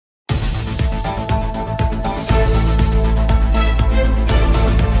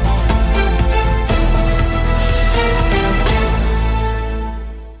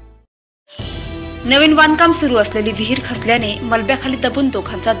नवीन बांधकाम सुरू असलेली विहीर खचल्याने मलब्याखाली दबून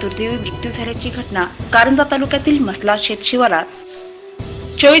दोघांचा दुर्दैवी मृत्यू झाल्याची घटना कारंजा तालुक्यातील मसला शेत शिवारात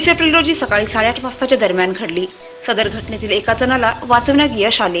 24 एप्रिल रोजी सकाळी 8:30 वाजताच्या दरम्यान घडली। सदर घटनेतील एका जणाला वाचवण्यात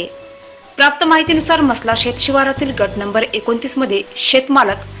यश आले। प्राप्त माहितीनुसार मसला शेत शिवारातील गट नंबर 29 मध्ये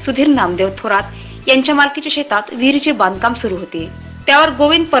शेतमालक सुधीर नामदेव थोरात यांच्या मालकीच्या शेतात विहिरीचे बांधकाम सुरू होते। त्यावर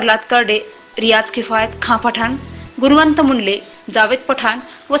गोविंद प्रल्हाद करडे, रियाज किफायत खां पठाण, गुणवंत मुंडले, जावेद पठाण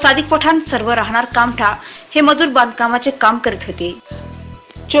व सादिक पठाण सर्व राहणार कामठा हे मजूर बांधकामाचे काम करीत होते।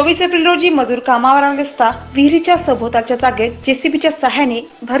 24 एप्रिल रोजी मजूर कामावर आले असता विहिरीच्या सभोवतालच्या जागेत जेसीबीच्या सहाय्याने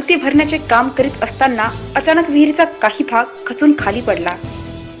भरती भरण्याचे काम करीत असताना अचानक विहिरीचा काही भाग खचून खाली पडला।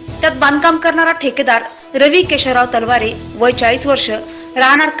 त्यात बांधकाम करणारा ठेकेदार रवी केशवराव तलवारे वय 40 वर्ष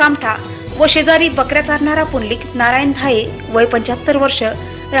राहणार कामठा व शेजारी बकऱ्या चारणारा पुंडलिक नारायण धाये वय 75 वर्ष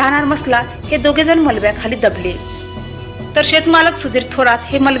राहणार मसला हे दोघे जण मलब्याखाली दबले। तर शेतमालक सुधीर थोरात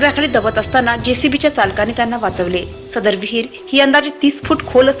हे मलब्याखाली दबत असताना जेसीबीच्या चालकाने त्यांना वाचवले। सदर विहीर ही अंदाजे 30 फूट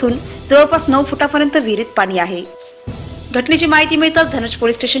खोल असून जवळपास 9 फुटापर्यंत विहिरीत पाणी आहे। घटनेची माहिती मिळताच धनज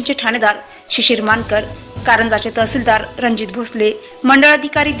पोलीस स्टेशनचे ठाणेदार शिशिर मानकर, कारंजाचे तहसीलदार रणजित भोसले,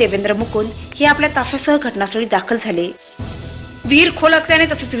 मंडळाधिकारी देवेंद्र मुकुंद हे आपल्या ताफ्यासह घटनास्थळी दाखल झाले। विहीर खोल असल्याने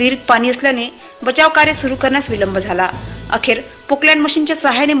तसेच विहिरीत पाणी असल्याने बचाव कार्य सुरू करण्यास विलंब झाला। अखेर पोकलँड मशीनच्या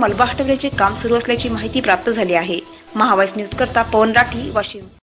सहाय्याने मलबा हटवण्याचे काम सुरू असल्याची माहिती प्राप्त झाली आहे। महावाईस न्यूज करता पवन राठी, वाशिम।